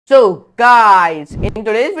So guys, in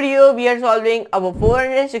today's video we are solving our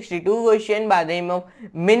 462 question by the name of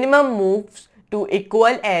minimum moves to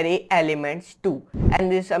equal array elements 2,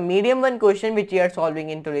 and this is a medium one question which we are solving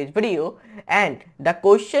in today's video, and the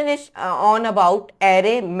question is on about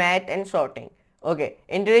array, math and sorting. Okay,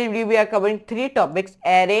 in today's video we are covering three topics: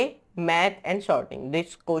 array, math and sorting.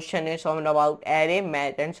 This question is on about array,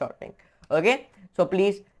 math and sorting. Okay, so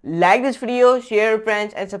please like this video, share with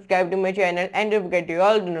friends and subscribe to my channel, and don't forget to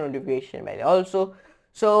all the notification bell also,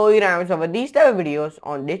 so you know cover these type of videos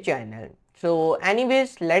on this channel. So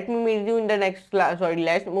anyways, let me meet you in the next class.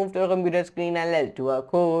 Let's move to the computer screen and let's do a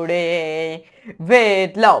coding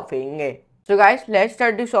with laughing. So guys, let's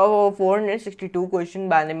start to solve our 462 question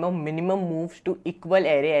by the name of minimum moves to equal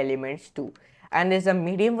array elements 2, and this is a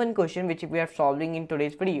medium one question which we are solving in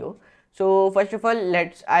today's video. So first of all,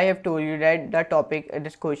 I have told you that the topic,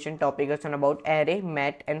 this question topic is on about array,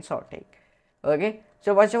 math and sorting. Okay,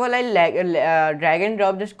 so first of all, I drag and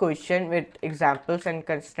drop this question with examples and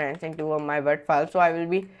constraints into my Word file. So I will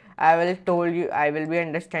be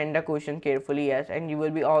understand the question carefully, yes, and you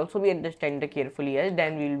will be also be understand the carefully, yes.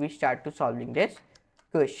 Then we will be start to solving this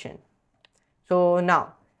question. So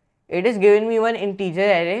now it is given me one integer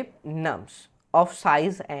array nums of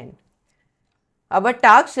size n. Our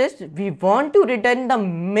task is we want to return the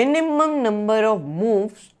minimum number of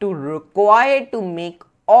moves to required to make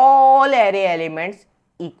all array elements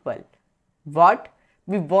equal. What?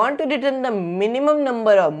 We want to return the minimum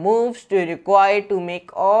number of moves to required to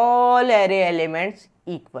make all array elements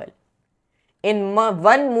equal. In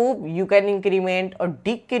one move, you can increment or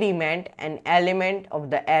decrement an element of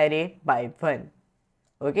the array by 1.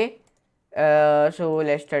 Okay. So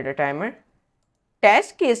let's start a timer.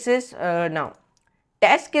 Test cases now.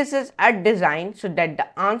 Test cases are designed so that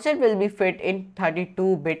the answer will be fit in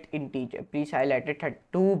 32-bit integer. Please highlight it,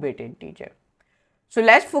 32-bit integer. So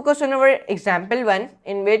let's focus on our example 1,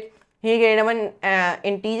 in which he created one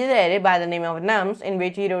integer array by the name of nums, in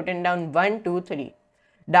which he wrote down 1, 2, 3.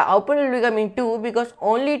 The output will be coming 2 because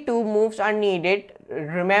only 2 moves are needed.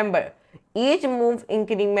 Remember, each move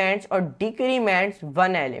increments or decrements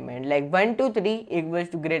one element, like 1, 2, 3 equals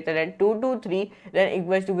to greater than 2, 2, 3, then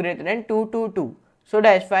equals to greater than 2, 2, 2. So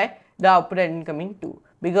that's why the output is incoming 2,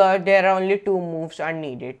 because there are only 2 moves are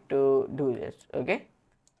needed to do this. Okay,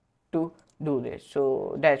 to do this.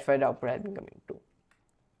 So that's why the output is incoming 2.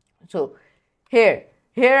 So here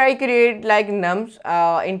I create like nums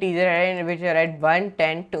integer array in which are at 1,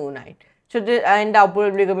 10, 2, 9. So this, and the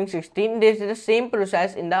output will be coming 16. This is the same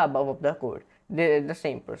process in the above of the code. This is the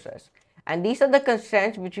same process, and these are the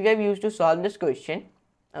constraints which we have used to solve this question.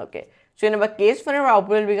 Okay. So in our case 1, our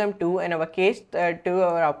output will become 2, and our case 2,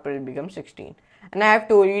 our output will become 16. And I have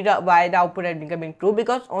told you why the output is becoming true,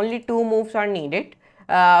 because only 2 moves are needed.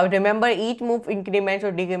 Remember, each move increments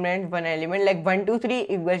or decrements one element, like 1, 2, 3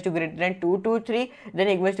 equals to greater than 2, 2, 3, then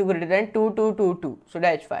equals to greater than 2, 2, 2, 2. So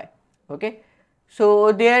that's why. Okay.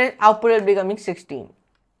 So their output is becoming 16.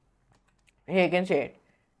 Here you can say it.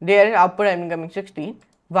 Their output is becoming 16.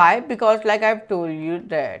 Why? Because like I have told you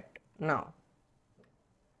that now.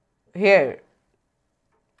 Here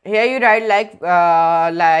you write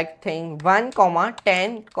like thing 1,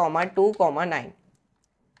 10, 2, 9,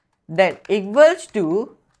 then equals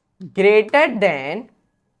to greater than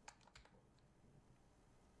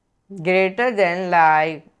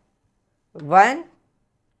like 1,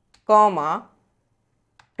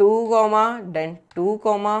 2, then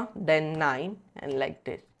 2, then 9, and like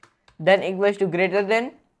this. Then equals to greater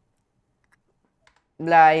than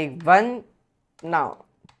like 1 now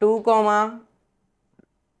 2,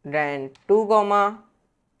 then 2,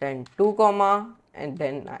 then 2, and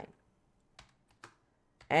then 9,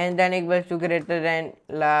 and then equals to greater than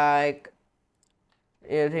like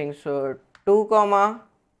you think so 2,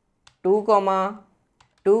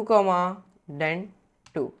 2, then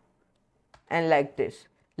 2, and like this,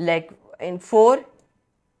 like in 4,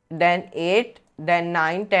 then 8, then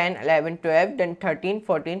 9, 10, 11, 12, then 13,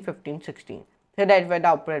 14, 15, 16. So that's why the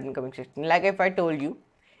output is becoming 16. Like if I told you,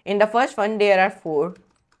 in the first one there are 4,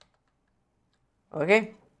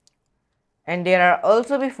 okay, and there are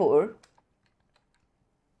also before,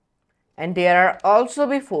 and there are also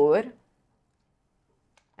before,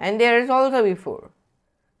 and there is also before.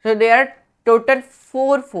 So there are total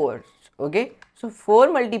 4 4s. Okay, so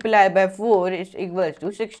 4 multiplied by 4 is equals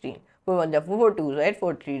to 16. 4 1 is 4, 4 2 is 8,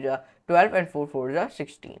 4 3 is 12, and 4 4 is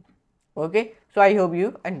 16. Okay, so I hope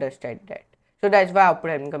you understand that. So that's why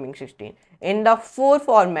output is becoming 16. In the 4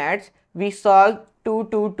 formats, we solve 2,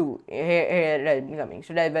 2, 2. Here has been coming.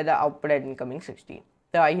 So that's why the output has been coming 16.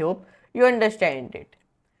 So I hope you understand it.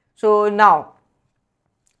 So now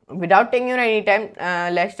without taking any time,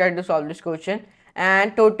 let's start to solve this question.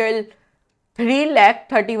 And total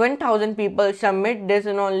 3,31,000 people submit this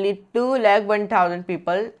and only 2,01,000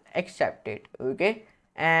 people accept it. Okay,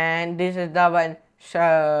 and this is the one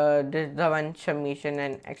submission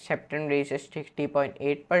and acceptance rate is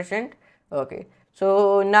 60.8%. Okay,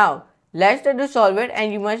 so now let's try to solve it.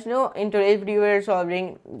 And you must know, in today's video we are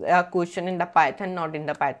solving a question in the Python, not in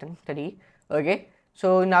the Python 3. Okay,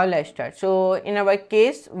 so now let's start. So in our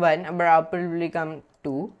case 1, our output will become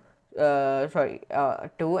 2,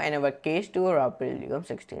 2, and our case 2 our output will become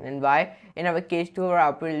 16. And why in our case 2 our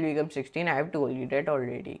output will become 16, I have told you that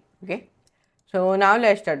already. Okay, so now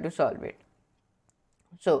let's start to solve it.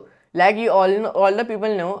 So like you all know, all the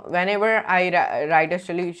people know, whenever I write a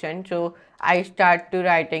solution, so I start to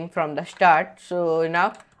writing from the start. So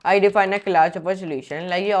now I define a class of a solution.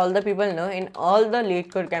 Like you all the people know, in all the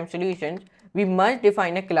LeetCode camp solutions we must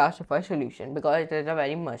define a class of a solution, because it is a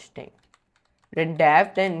very must thing. Then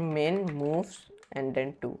def, then min, moves, and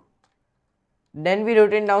then 2. Then we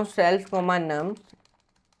wrote it down self comma nums,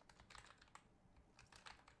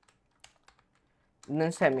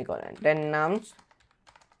 then semicolon, then nums,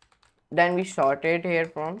 then we sorted here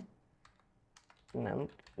from nums,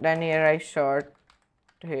 then here I sort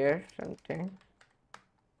here something,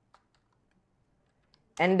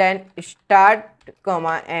 and then start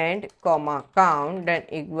comma end comma count, then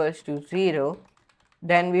equals to 0.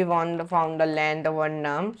 Then we found the length of our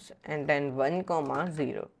nums, and then 1 comma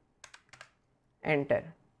 0,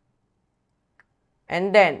 enter.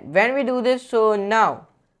 And then when we do this, so now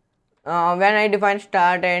when I define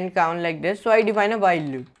start and count like this, so I define a while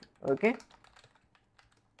loop. Okay,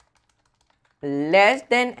 less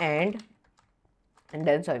than end, and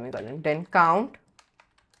then semicolon, then count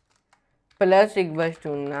plus equals to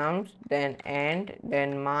nums, then end,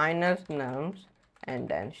 then minus nums, and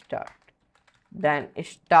then start. Then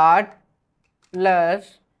start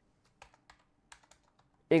plus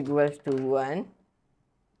equals to 1,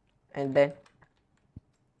 and then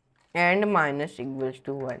end minus equals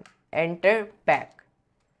to 1, enter back.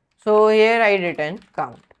 So here I return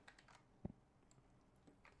count.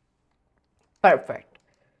 Perfect.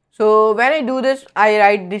 So when I do this, I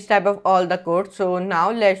write this type of all the code. So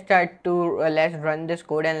now let's start to let's run this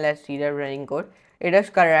code and let's see the running code, it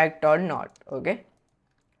is correct or not. Okay,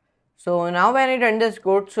 so now when I run this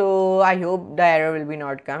code, so I hope the error will be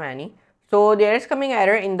not come any. So there is coming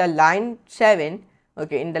error in the line 7.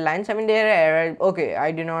 Okay, in the line 7 there are error. Okay,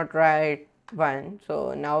 I do not write 1.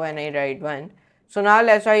 So now when I write 1, so now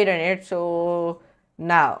let's try run it. So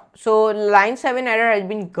now, so line 7 error has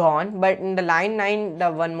been gone, but in the line 9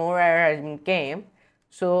 the one more error has been came.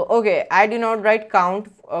 So okay, I do not write count,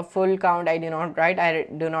 full count I do not write, I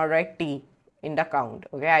do not write t in the count.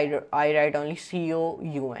 Okay, I write only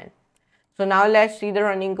COUN. So now let's see the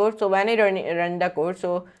running code. So when I run the code,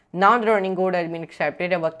 so now the running code has been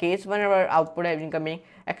accepted. Our case 1, our output has been coming,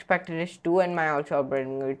 expected is 2, and my also output has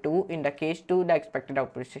been 2. In the case 2, the expected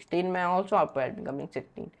output is 16, my also output has been coming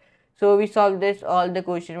 16. So we solved this all the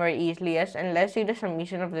question very easily. Yes, and let's see the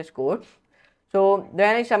submission of this code. So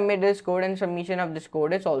when I submit this code, and submission of this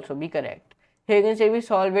code is also be correct. Here you can say we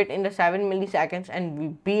solve it in the 7 milliseconds and we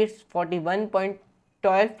beat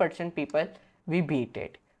 41.12% people, we beat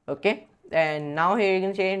it. Okay, and now here you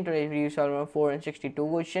can say in today's video solve 462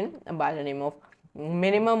 question by the name of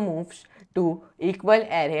minimum moves to equal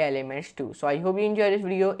array elements 2. So I hope you enjoy this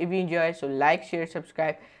video. If you enjoy, so like, share,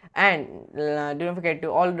 subscribe, and don't forget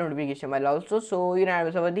to all the notification bell also, so you know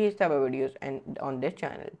about these type of videos and on this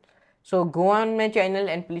channel. So go on my channel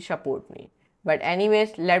and please support me. But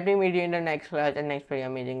anyways, let me meet you in the next class and next very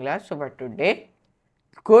amazing class. So for today,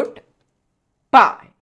 goodbye.